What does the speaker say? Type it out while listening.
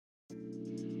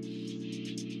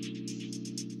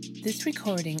This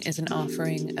recording is an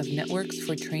offering of Networks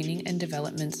for Training and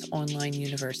Development's online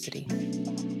university.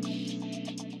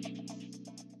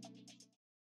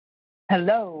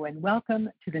 Hello, and welcome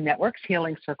to the Network's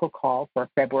Healing Circle call for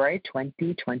February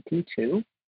 2022.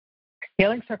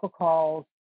 Healing Circle calls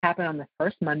happen on the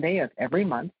first Monday of every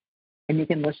month, and you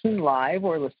can listen live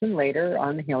or listen later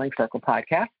on the Healing Circle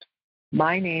podcast.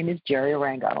 My name is Jerry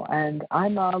Arango, and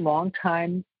I'm a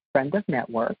longtime friend of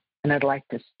Network, and I'd like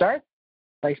to start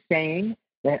by saying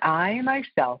that I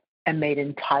myself am made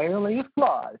entirely of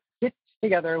flaws stitched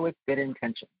together with good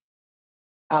intentions.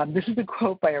 This is a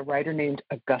quote by a writer named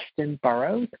Augustine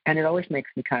Burroughs, and it always makes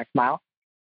me kind of smile.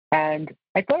 And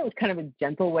I thought it was kind of a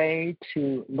gentle way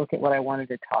to look at what I wanted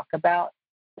to talk about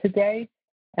today,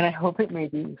 and I hope it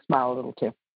made you smile a little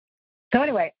too. So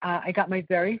anyway, I got my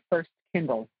very first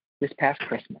Kindle this past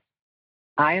Christmas.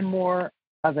 I am more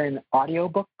of an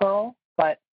audiobook girl,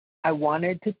 but I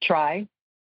wanted to try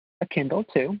a Kindle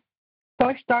too. So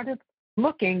I started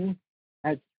looking,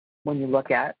 as when you look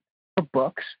at, for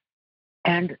books.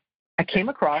 And I came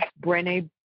across Brené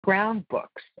Brown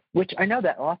books, which I know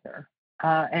that author.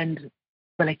 And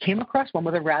when I came across one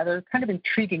with a rather kind of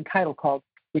intriguing title called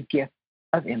The Gift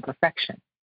of Imperfection.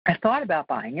 I thought about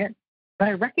buying it, but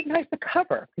I recognized the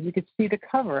cover because you could see the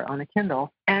cover on a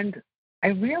Kindle. And I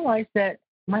realized that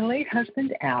my late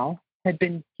husband, Al, had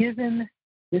been given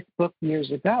this book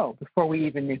years ago before we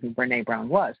even knew who Brené Brown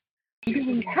was.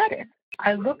 He had it.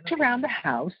 I looked around the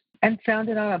house and found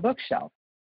it on a bookshelf.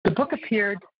 The book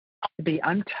appeared to be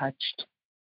untouched,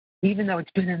 even though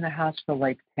it's been in the house for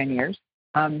like 10 years.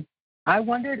 I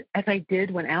wondered, as I did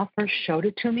when Al first showed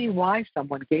it to me, why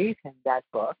someone gave him that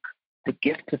book, The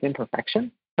Gift of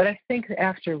Imperfection. But I think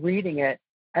after reading it,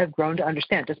 I've grown to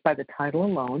understand just by the title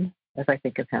alone, as I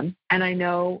think of him. And I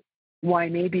know why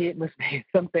maybe it was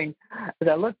something, as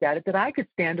I looked at it, that I could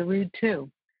stand to read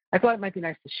too. I thought it might be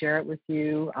nice to share it with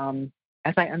you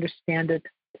as I understand it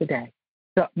today.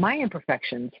 So my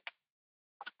imperfections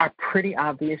are pretty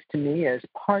obvious to me as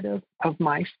part of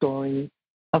my story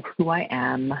of who I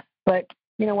am. But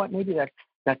you know what? Maybe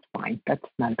that's fine. That's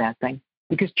not a bad thing.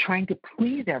 Because trying to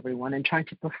please everyone and trying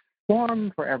to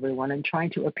perform for everyone and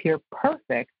trying to appear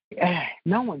perfect,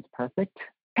 no one's perfect.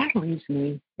 That leaves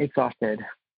me exhausted.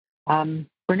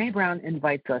 Brené Brown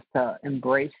invites us to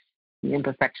embrace the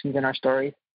imperfections in our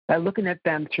stories by looking at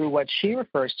them through what she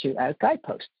refers to as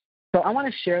guideposts. So I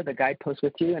want to share the guideposts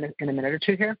with you in a minute or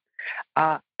two here.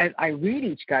 As I read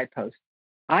each guidepost,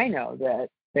 I know that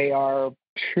they are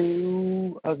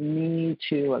true of me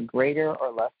to a greater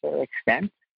or lesser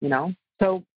extent,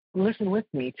 So listen with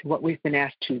me to what we've been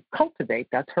asked to cultivate,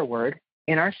 that's her word,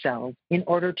 in ourselves in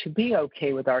order to be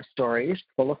okay with our stories,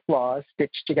 full of flaws,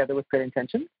 stitched together with good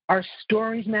intentions. Our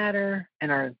stories matter,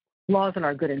 and our flaws and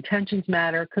our good intentions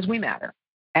matter because we matter.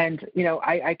 And,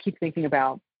 I keep thinking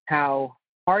about how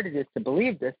hard it is to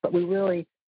believe this, but we really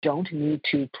don't need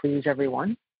to please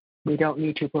everyone. We don't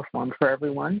need to perform for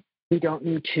everyone. We don't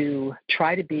need to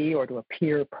try to be or to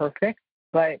appear perfect,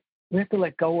 but we have to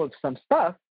let go of some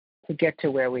stuff to get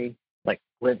to where we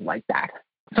live like that.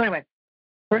 So anyway,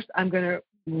 first I'm going to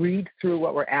read through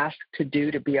what we're asked to do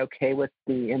to be okay with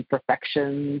the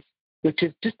imperfections, which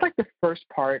is just like the first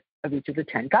part of each of the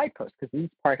 10 guideposts, because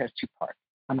each part has two parts.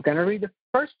 I'm going to read the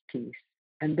first piece,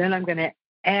 and then I'm going to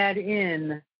add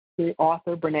in the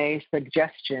author Brené's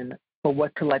suggestion for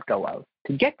what to let go of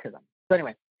to get to them. So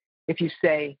anyway, if you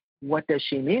say, what does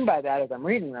she mean by that as I'm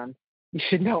reading them, you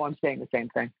should know I'm saying the same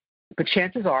thing. But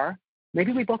chances are,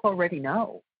 maybe we both already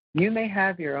know. You may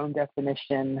have your own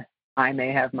definition. I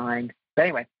may have mine. But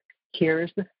anyway, here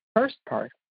is the first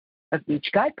part of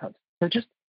each guidepost. So just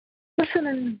listen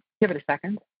and give it a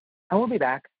second. I will be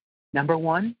back. Number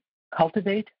 1,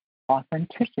 cultivate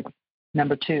authenticity.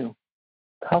 Number 2,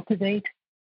 cultivate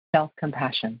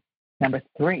self-compassion. Number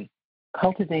 3,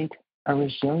 cultivate a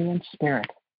resilient spirit.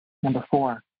 Number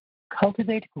 4,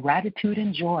 cultivate gratitude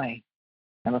and joy.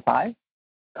 Number 5,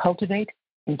 cultivate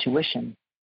intuition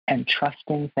and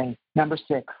trusting faith. Number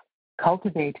 6,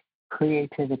 cultivate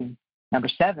creativity. Number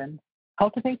 7,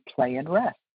 cultivate play and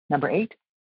rest. Number 8,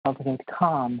 cultivate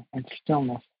calm and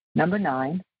stillness. Number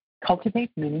 9,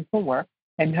 cultivate meaningful work.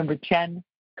 And number 10,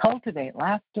 cultivate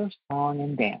laughter, song,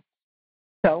 and dance.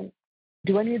 So,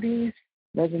 do any of these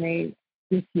resonate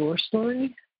with your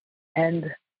story?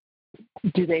 And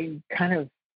do they kind of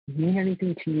mean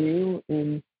anything to you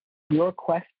in your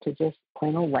quest to just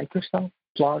plain old like yourself,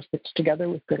 flaws stitched together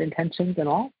with good intentions and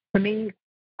all? For me,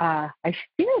 I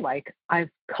feel like I've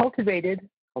cultivated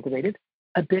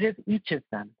a bit of each of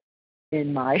them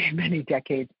in my many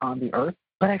decades on the earth,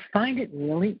 but I find it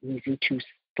really easy to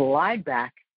slide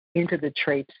back into the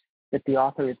traits that the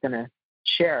author is going to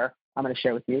share, I'm going to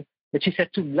share with you, that she says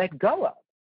to let go of.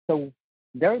 So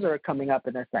those are coming up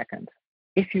in a second.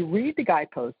 If you read the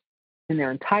guideposts in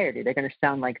their entirety, they're going to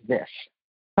sound like this.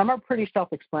 Some are pretty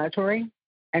self-explanatory,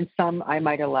 and some I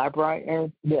might elaborate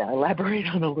on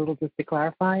a little just to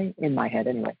clarify, in my head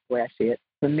anyway, the way I see it.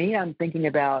 For me, I'm thinking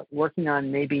about working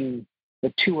on maybe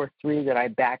the 2 or 3 that I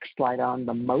backslide on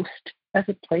the most as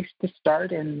a place to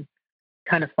start in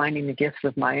kind of finding the gifts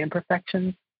of my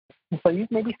imperfections. And so you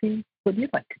maybe see what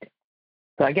you'd like to do.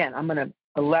 So again, I'm going to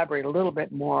elaborate a little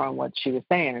bit more on what she was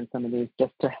saying in some of these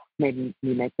just to maybe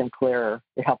make them clearer.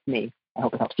 It helped me. I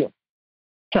hope it helps you.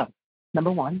 So,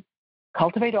 number 1,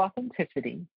 cultivate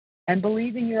authenticity and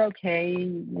believing you're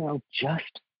okay,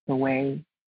 just the way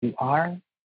you are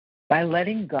by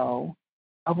letting go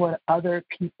of what other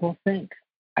people think.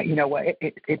 You know what?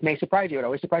 It may surprise you. It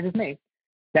always surprises me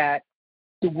that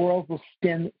the world will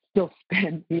still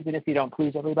spin even if you don't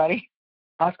please everybody.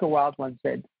 Oscar Wilde once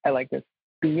said, I like this,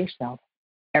 be yourself.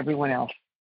 Everyone else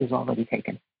is already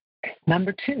taken.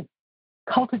 Number 2,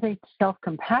 cultivate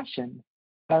self-compassion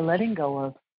by letting go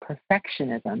of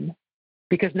perfectionism,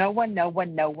 because no one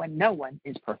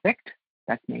is perfect.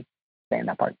 That's me saying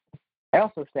that part. I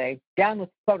also say down with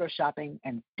photoshopping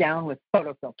and down with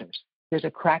photo filters. There's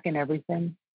a crack in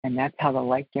everything, and that's how the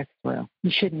light gets through.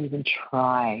 You shouldn't even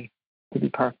try to be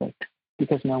perfect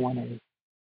because no one is.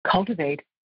 Cultivate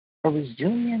a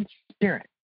resilient spirit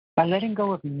by letting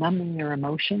go of numbing your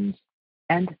emotions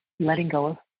and letting go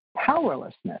of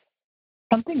powerlessness.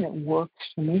 Something that works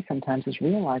for me sometimes is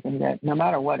realizing that no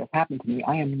matter what has happened to me,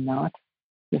 I am not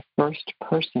the first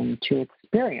person to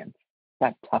experience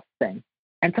that tough thing.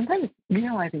 And sometimes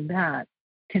realizing that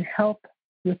can help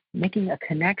with making a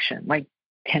connection. Like,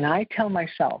 can I tell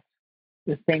myself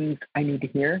the things I need to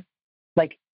hear?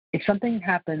 Like, if something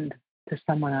happened to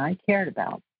someone I cared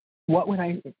about, what would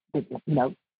I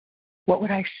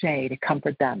say to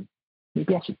comfort them?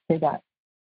 Maybe I should say that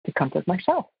to comfort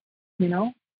myself,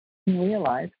 and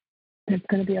realize that it's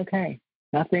going to be okay.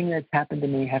 Nothing that's happened to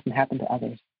me hasn't happened to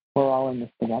others. We're all in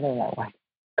this together that way.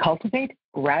 Cultivate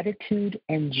gratitude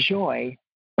and joy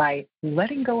by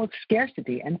letting go of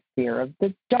scarcity and fear of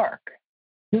the dark.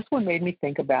 This one made me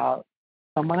think about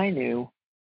someone I knew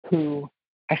who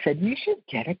I said, you should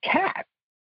get a cat.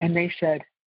 And they said,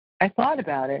 I thought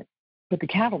about it, but the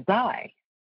cat will die.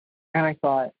 And I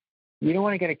thought, you don't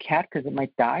want to get a cat because it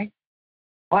might die?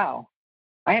 Wow.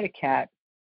 I had a cat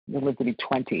that lived to be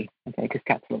 20, okay, because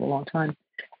cats live a long time.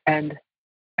 And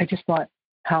I just thought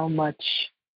how much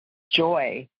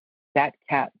joy that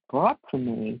cat brought for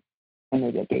me. And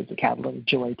maybe I gave the cat a little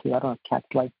joy too. I don't know if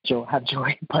cats have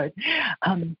joy, but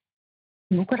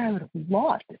look what I would have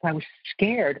lost if I was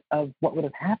scared of what would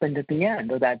have happened at the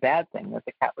end, or that bad thing that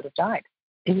the cat would have died.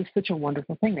 It was such a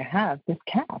wonderful thing to have this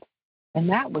cat. And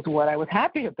that was what I was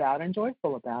happy about and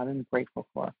joyful about and grateful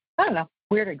for. I don't know,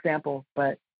 weird example,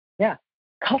 but yeah.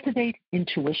 Cultivate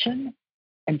intuition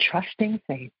and trusting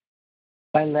faith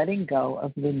by letting go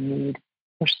of the need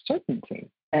for certainty.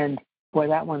 And boy,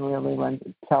 that one really lends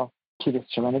itself to the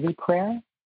serenity prayer,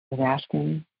 of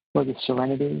asking for the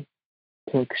serenity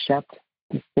to accept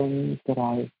the things that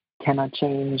I cannot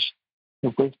change,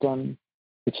 the wisdom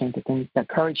to change the things, the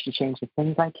courage to change the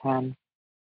things I can,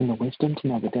 and the wisdom to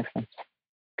know the difference.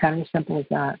 Kind of as simple as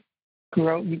that.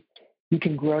 You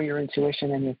can grow your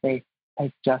intuition and your faith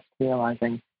by just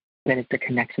realizing that it's a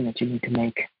connection that you need to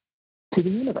make to the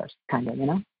universe, kind of,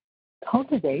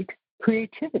 Cultivate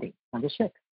creativity, number 6,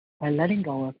 by letting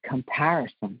go of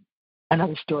comparison.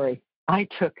 Another story, I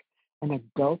took an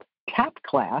adult tap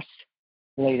class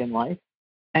late in life,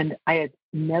 and I had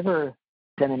never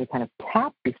done any kind of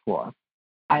tap before.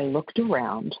 I looked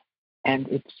around, and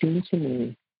it seemed to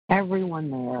me everyone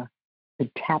there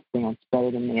could tap dance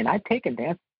better than me. And I'd taken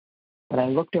dance, but I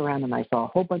looked around and I saw a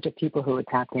whole bunch of people who would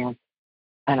tap dance,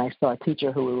 and I saw a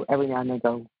teacher who every now and then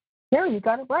go, there, you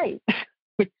got it right.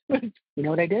 You know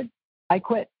what I did? I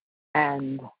quit.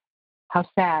 And how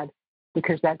sad,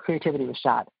 because that creativity was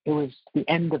shot. It was the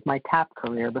end of my tap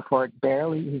career before it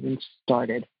barely even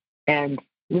started. And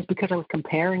it was because I was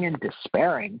comparing and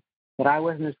despairing that I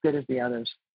wasn't as good as the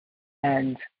others.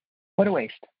 And what a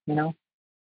waste,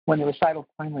 When the recital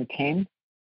finally came,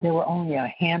 there were only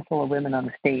a handful of women on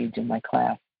the stage in my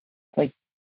class. Like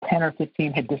 10 or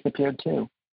 15 had disappeared too.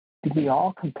 Did we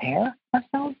all compare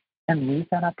ourselves and lose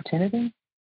that opportunity?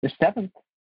 The 7th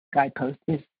guidepost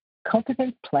is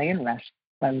cultivate play and rest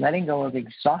by letting go of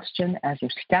exhaustion as a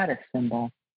status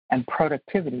symbol and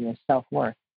productivity as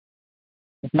self-worth.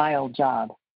 With my old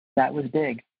job, that was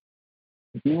big.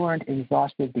 If you weren't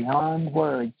exhausted beyond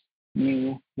words,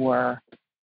 you were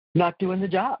not doing the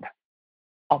job.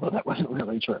 although that wasn't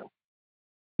really true.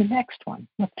 The next one,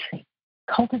 let's see.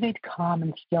 Cultivate calm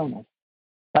and stillness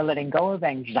by letting go of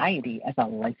anxiety as a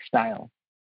lifestyle.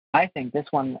 I think this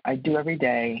one I do every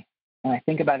day, and I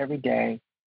think about every day,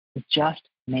 is just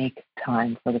make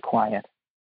time for the quiet.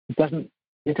 It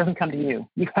doesn't come to you.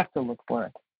 You have to look for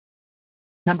it.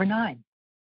 Number 9,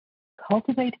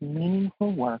 cultivate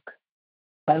meaningful work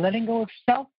by letting go of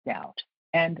self-doubt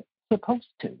and supposed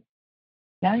to.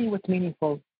 Value what's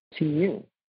meaningful to you,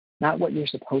 not what you're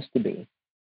supposed to be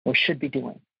or should be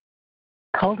doing.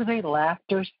 Cultivate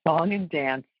laughter, song, and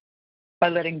dance by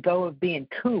letting go of being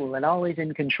cool and always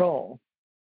in control.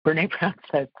 Brene Brown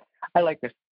says, I like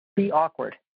this, be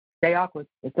awkward. Stay awkward.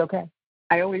 It's okay.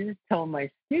 I always tell my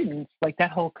students, like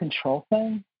that whole control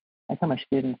thing, I tell my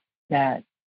students that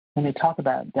when they talk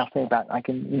about, they'll say about,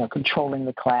 controlling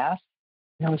the class.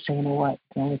 I always say, you know what?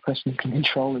 The only person you can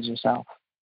control is yourself.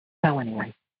 So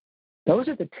anyway, those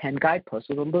are the 10 guideposts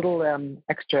with a little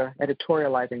extra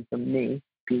editorializing from me,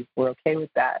 if we're okay with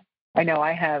that. I know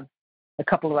I have a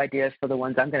couple of ideas for the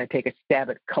ones I'm going to take a stab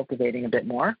at cultivating a bit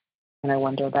more, and I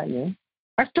wonder about you.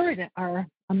 Our stories are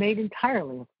made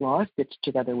entirely of flaws stitched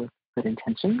together with good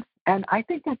intentions, and I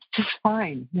think that's just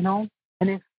fine, And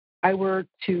if I were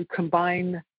to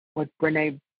combine what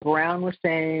Brene Brown was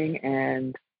saying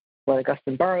and what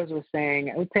Augustine Burroughs was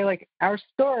saying, I would say, like, our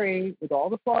story, with all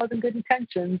the flaws and good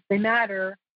intentions, they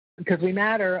matter. Because we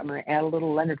matter, I'm going to add a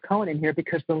little Leonard Cohen in here,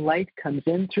 because the light comes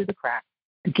in through the cracks.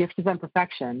 The Gift of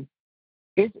Imperfection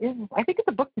is I think it's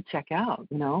a book to check out.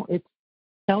 It's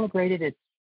celebrated its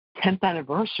 10th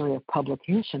anniversary of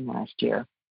publication last year.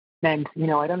 And,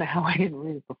 I don't know how I didn't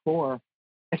read it before,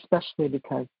 especially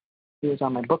because it was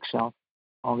on my bookshelf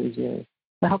all these years.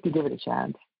 I hope you give it a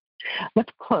chance.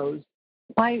 Let's close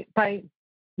by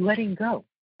letting go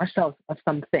ourselves of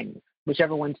some things,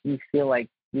 whichever ones you feel like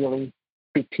really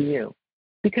speak to you.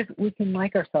 Because we can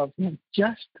like ourselves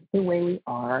just the way we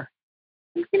are,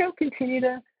 continue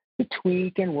to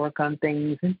tweak and work on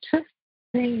things and just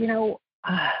say,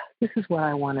 this is what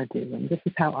I want to do and this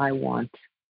is how I want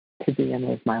to be and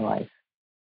live my life.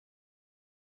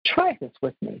 Try this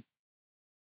with me.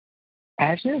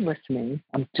 As you're listening,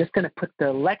 I'm just going to put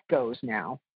the let goes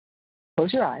now.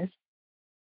 Close your eyes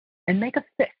and make a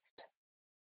fist.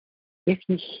 If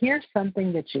you hear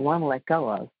something that you want to let go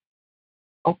of,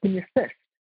 open your fist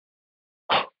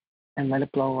and let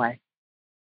it blow away.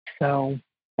 So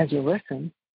as you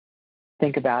listen,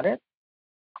 think about it.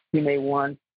 You may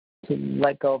want to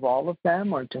let go of all of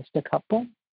them or just a couple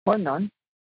or none.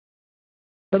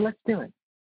 But let's do it.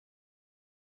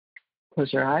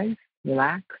 Close your eyes,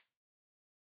 relax,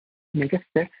 make a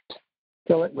fist,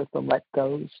 fill it with the let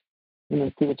goes,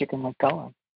 and see what you can let go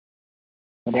of.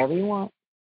 Whatever you want.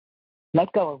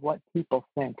 Let go of what people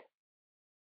think.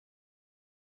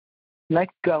 Let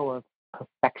go of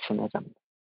perfectionism.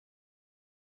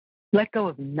 Let go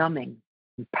of numbing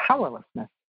and powerlessness.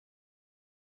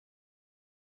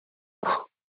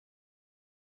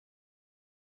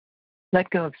 Let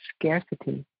go of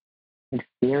scarcity and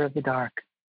fear of the dark.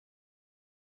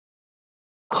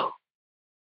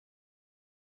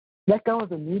 Let go of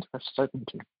the need for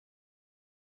certainty.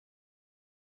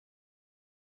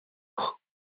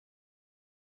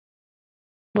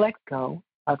 Let go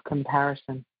of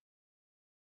comparison.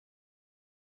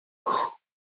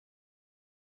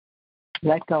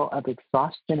 Let go of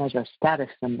exhaustion as a status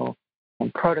symbol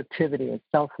and productivity as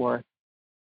self-worth.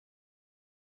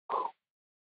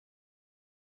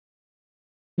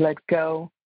 Let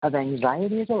go of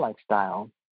anxiety as a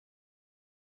lifestyle.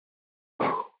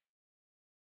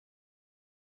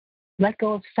 Let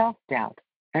go of self-doubt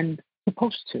and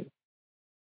supposed to.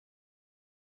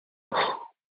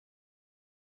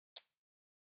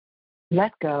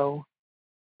 Let go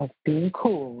of being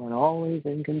cool and always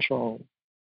in control.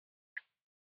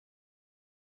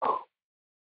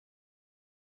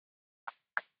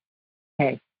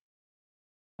 Hey,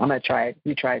 I'm going to try it.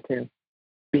 You try it too.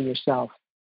 Be yourself,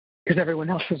 because everyone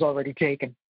else is already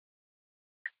taken.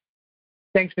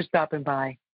 Thanks for stopping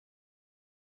by.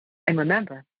 And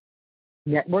remember,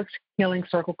 Network's Healing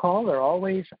Circle calls are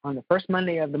always on the first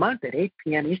Monday of the month at 8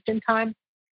 p.m. Eastern Time,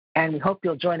 and we hope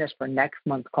you'll join us for next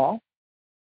month's call.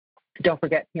 Don't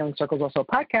forget, Healing Circle is also a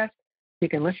podcast. You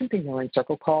can listen to Healing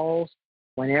Circle calls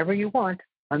whenever you want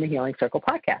on the Healing Circle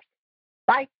podcast.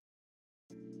 Bye.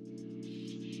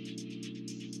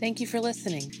 Thank you for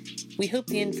listening. We hope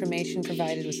the information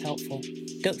provided was helpful.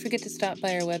 Don't forget to stop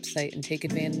by our website and take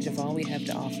advantage of all we have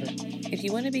to offer. If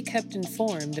you want to be kept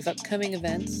informed of upcoming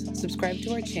events, subscribe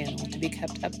to our channel to be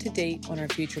kept up to date on our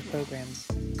future programs.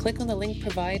 Click on the link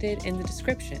provided in the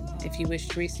description if you wish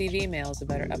to receive emails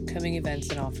about our upcoming events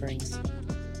and offerings.